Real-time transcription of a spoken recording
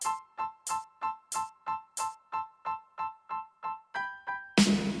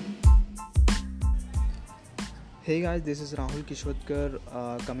Hey guys, this is Rahul Kishwatkar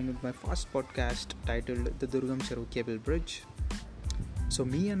coming with my first podcast titled The Durgam Cheruvu Cable Bridge. So,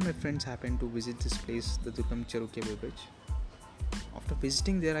 me and my friends happened to visit this place, the Durgam Cheruvu Cable Bridge. After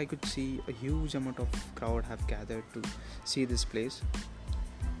visiting there, I could see a huge amount of crowd have gathered to see this place.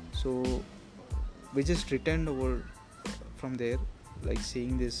 So, we just returned over from there, like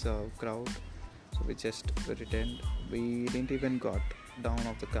seeing this crowd. So, we just returned. We didn't even got down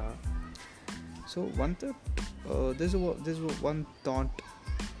of the car. So there's one thought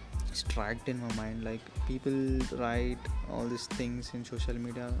struck in my mind, like people write all these things in social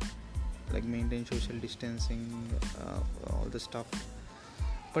media, like maintain social distancing, all the stuff,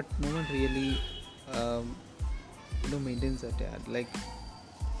 but no one really maintains that. Yeah. Like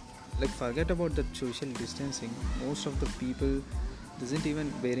forget about that social distancing. Most of the people doesn't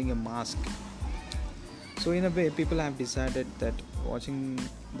even wearing a mask. So in a way, people have decided that watching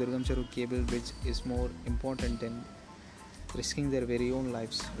Durgam Cheruvu cable bridge is more important than risking their very own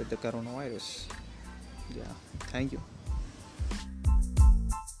lives with the coronavirus. Yeah, thank you.